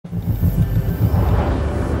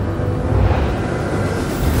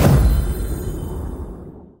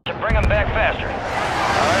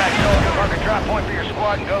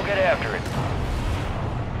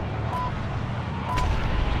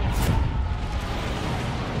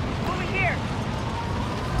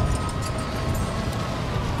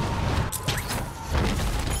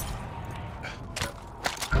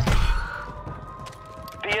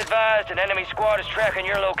enemy squad is tracking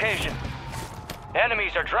your location.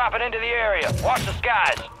 Enemies are dropping into the area. Watch the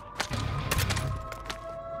skies.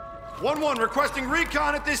 1-1 requesting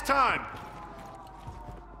recon at this time.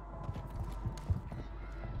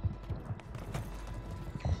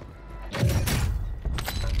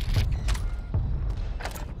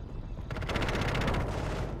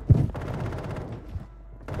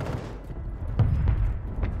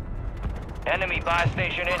 Enemy buy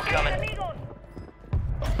station incoming.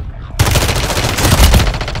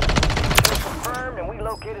 Confirmed, and we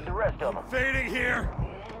located the rest of them. Fading here.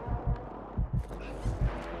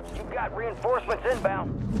 You've got reinforcements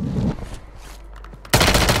inbound. Good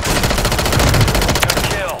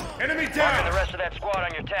kill. Enemy down. Marking the rest of that squad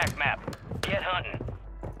on your TAC map. Get hunting.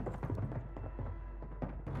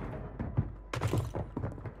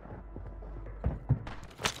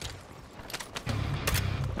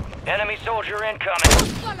 Enemy soldier incoming.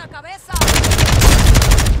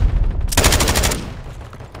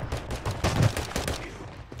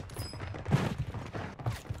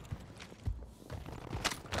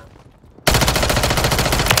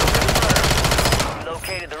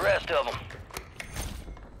 Located the rest of them.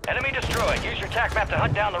 Enemy destroyed. Use your TAC map to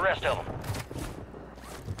hunt down the rest of them.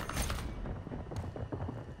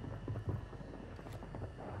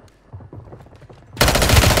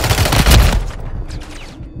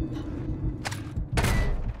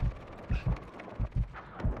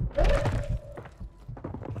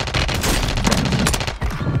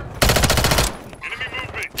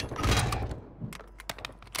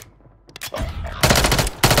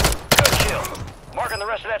 Marking the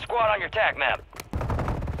rest of that squad on your TAC map.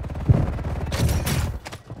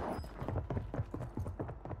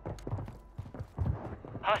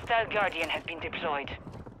 Hostile Guardian has been deployed.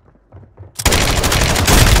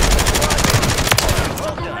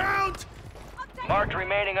 Well done. Marked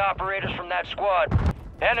remaining operators from that squad.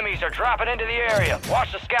 Enemies are dropping into the area.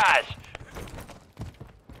 Watch the skies.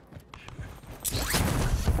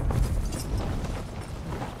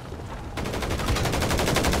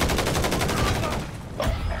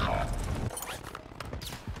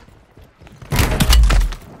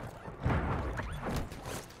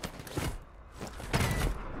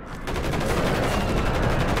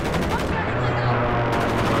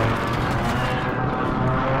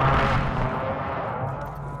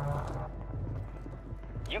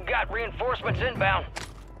 Got reinforcements inbound.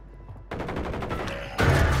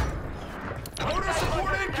 Motor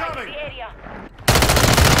support incoming!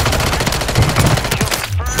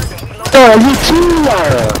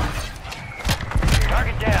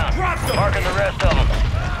 Target down. Marking the rest of them.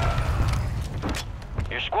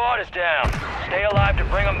 Your squad is down. Stay alive to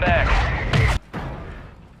bring them back.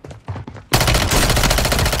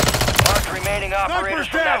 Marked remaining operators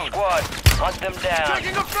from that squad. Hunt them down.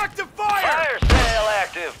 Taking effective fire! Fire sale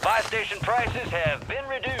active. Buy station prices have been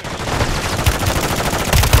reduced.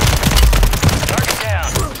 Target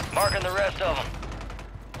down. Marking the rest of them.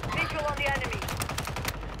 Visual on the enemy.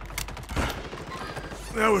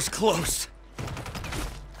 That was close.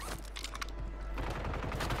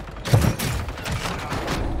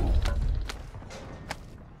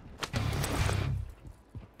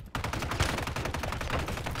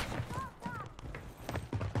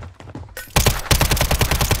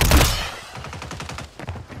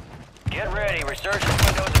 Get ready, resurgence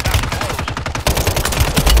window is about to close.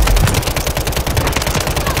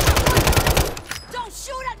 Don't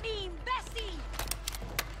shoot at me, Bessie!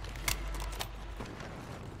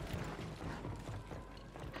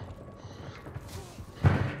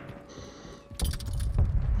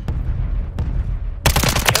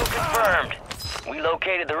 Kill confirmed. We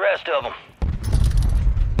located the rest of them.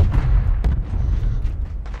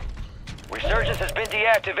 Resurgence has been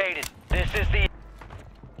deactivated. This is the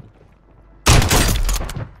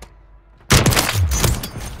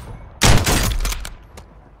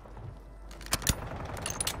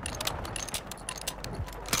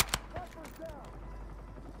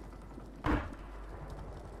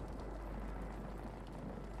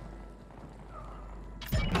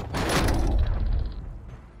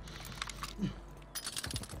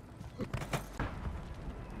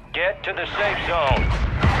Get to the safe zone.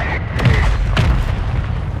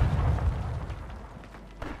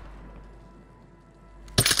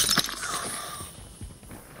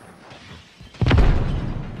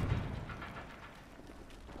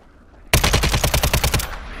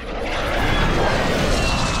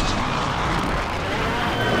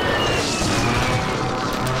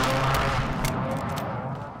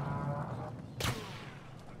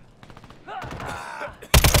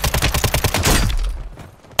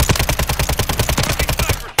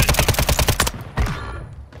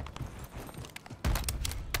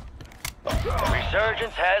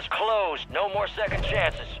 Resurgence has closed. No more second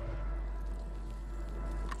chances.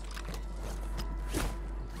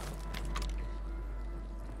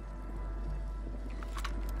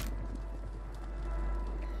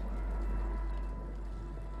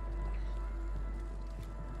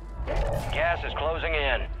 Gas is closing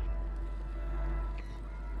in.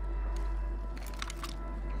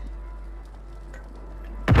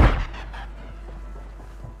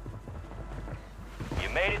 You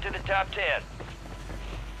made it to the top 10.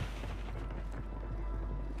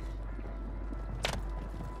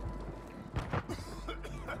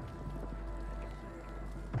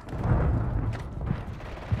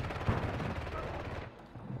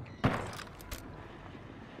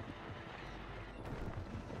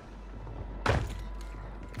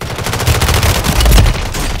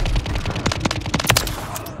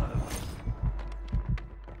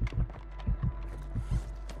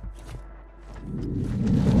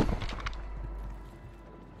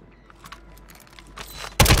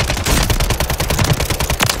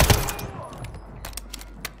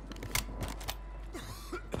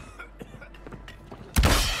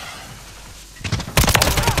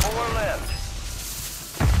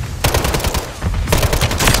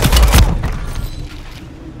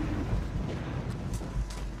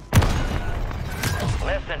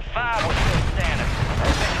 Less than 5 were still standing.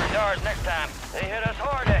 Our victory's ours next time. They hit us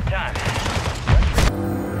hard.